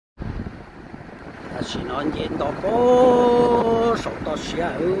chỉ nó nhìn đó có sổ đó xia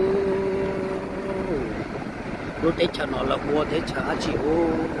lúc đấy chờ nó là mua đấy chờ chịu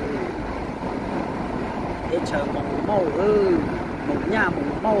đấy chờ mồng màu mồng nhà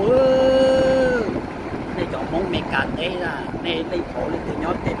mồng màu này cho mong mẹ cả đây là này lấy khổ lấy từ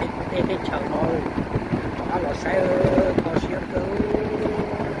nhót để chờ nó nó là sẽ có xia cơ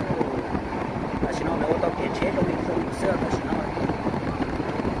là chỉ nó đâu tao kiến chế đâu mình không xưa là chỉ nó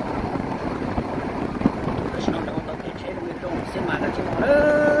xem mà nó chỉ nó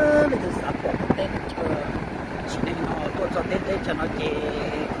bây giờ sắp bỏ tết chờ chỉ nên nó tôi cho tết cho nó chỉ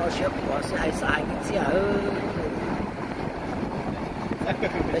có xếp của sẽ hay sai cái gì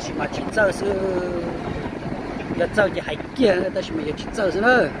但是嘛，去走是要走就还急，但是嘛要去走是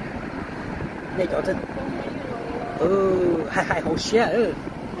呢，那叫这还好些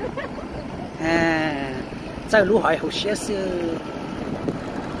走路还好些是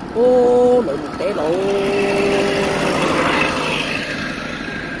路得路。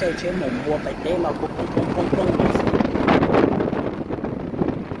这些门我在地嘛，嘣。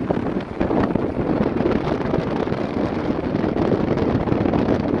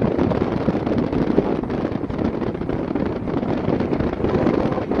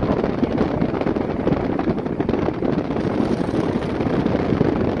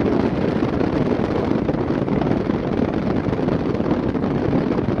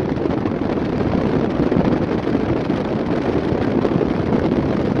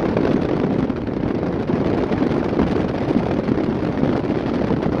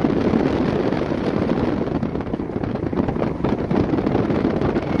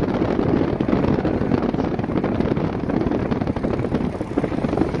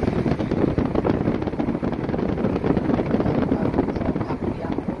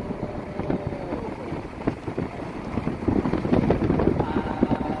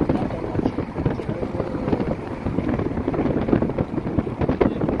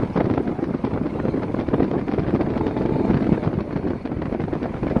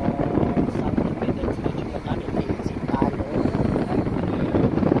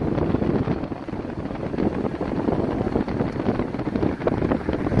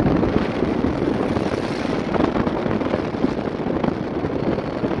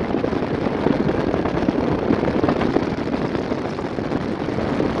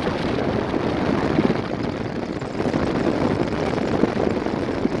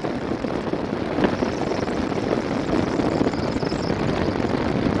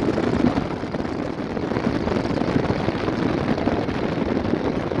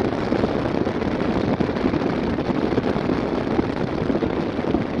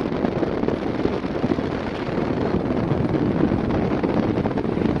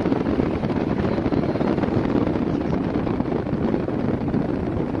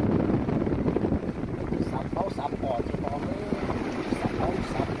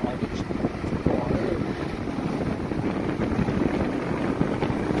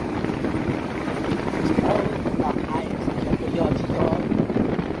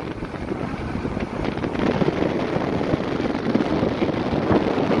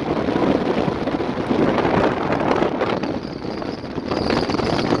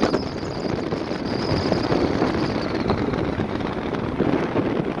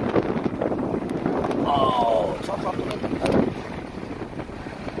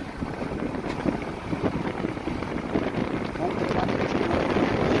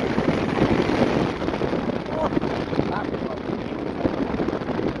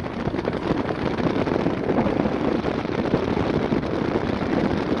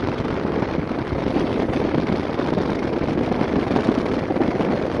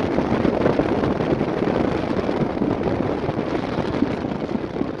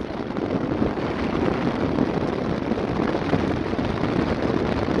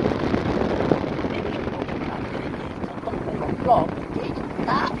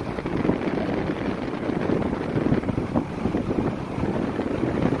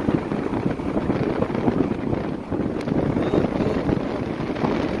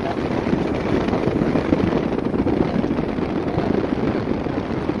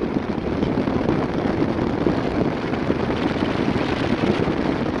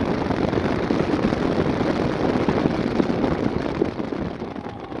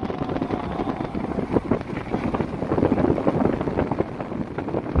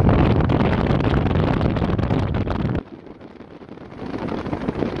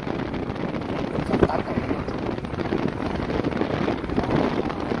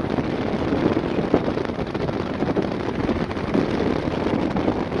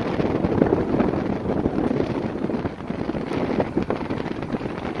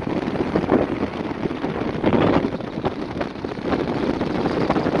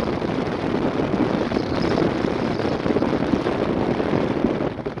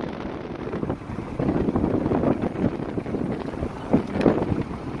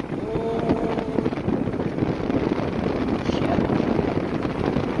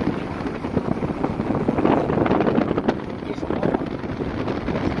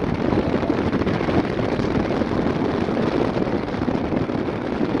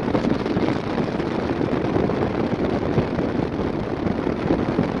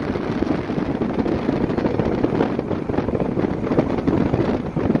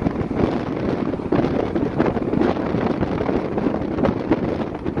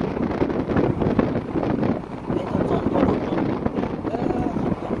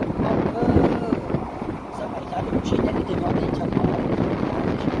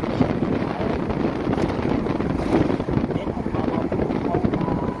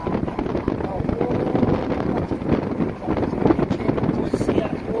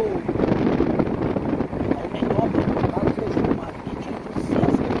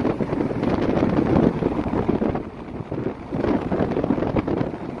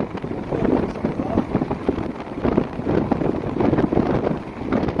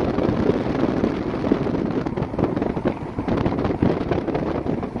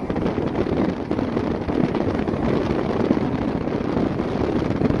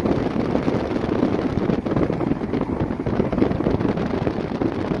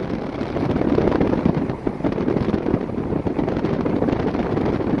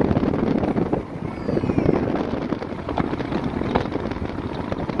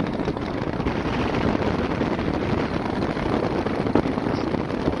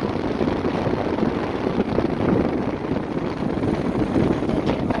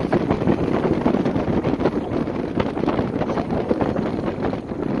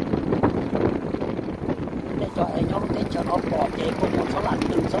để nhau thế cho nó bỏ chạy cùng một số lần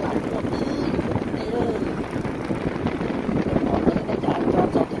từng số lần nữa đây ơi bỏ cái tay trái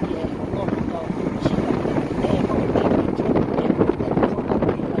cho cái kia cũng có chỉ là để có cái chút để không có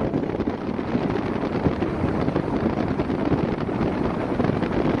gì là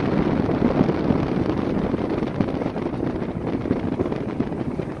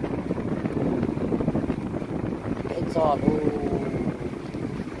cái giò luôn.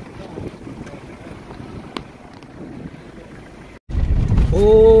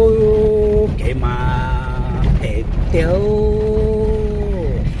 Ô cái mà để tiêu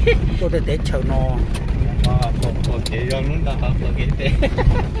tôi để chờ nó một cái rong nó đỏ một cái té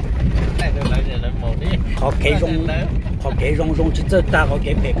này tôi nói là một đi có cái rong chỉ rất ta có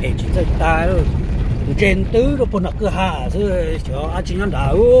cái bể chỉ rất ta rồi trên tứ nó còn là cứ hà chứ cho anh chị nó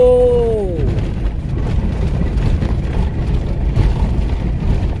đào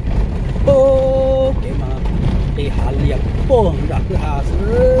ô cái mà đi hà liệp bông ra cứ hà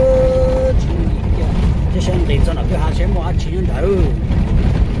chứ chứ xem để cho nó cứ hà xem mà anh chị nó đào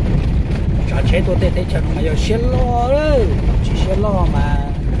trả chế tôi để cho nó mà xe lo đó chỉ xe lo mà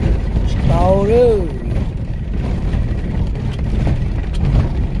tàu đó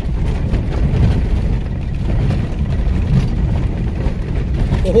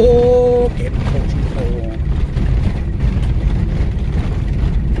ô kẹp không chịu thua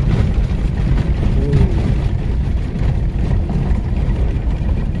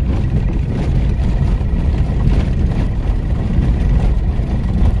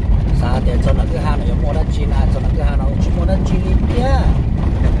sao để cho nó cứ hàng nó mua đất chín à cho nó cứ hàng nó chỉ mua đất chín đi nhá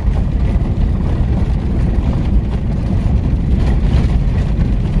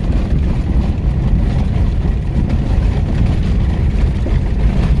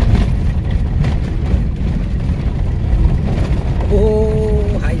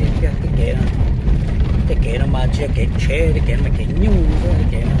cái chế cái mà cái nhung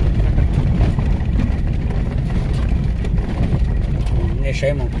cái nghe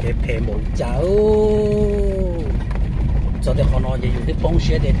xem một cái phê một cháu cho để họ nói về những cái bông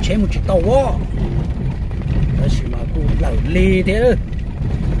xe để chế một chiếc tàu á đó là mà cũng lẩu lì thế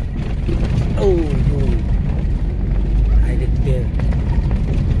hay được kia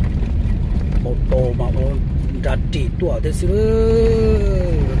một tổ mà ôn ra chỉ tuổi thế xưa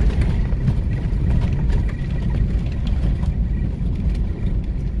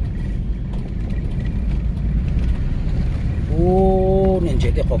nên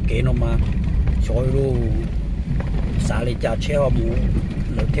chế để học kế nó mà rồi luôn xả lấy chả chế vào mũ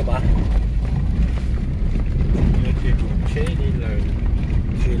lớn thế ba chế đi lời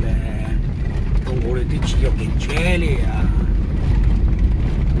chế là công bố để chỉ học cái chế đi à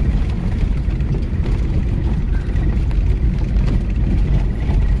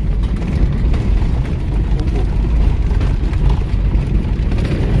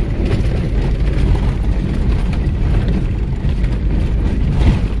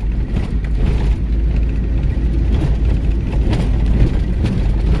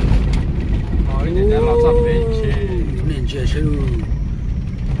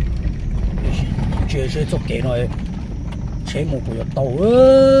chế sẽ做给nó chế một buổi tàu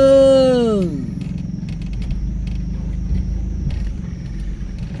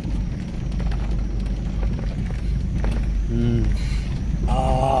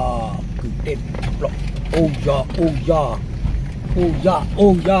cứ đẹp lắm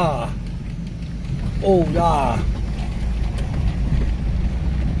ô da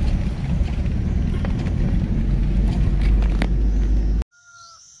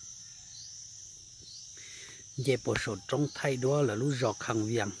về bộ số trong thay đó là lúa giò khang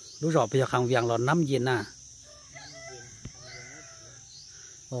vieng lúa giò bây giờ khang vieng là 5 viên à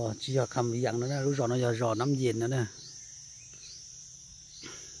chỉ giờ khang vieng nữa nè lúa giò nó giờ giò 5 viên nữa nè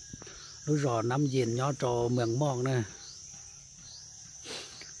lúa giò 5 viên nhỏ cho mường mong nè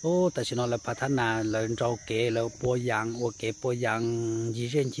tại sao nó là phát triển là rau kế là bò giang gì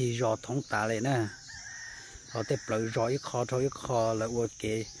trên chỉ giò thống tạ này nè họ tiếp lợi giò ít kho là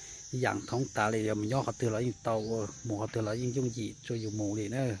kế dạng thống tạ này giờ mình nhỏ họ từ lại những tàu mù họ từ lại những dung gì cho dùng mù này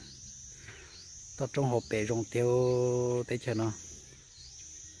nữa tao trong hộp bể rong tiêu tới chờ nó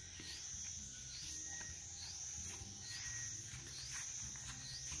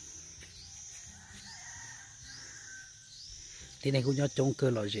thì này cũng nhỏ trông cơ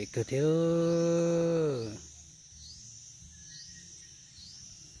loại gì cơ thiếu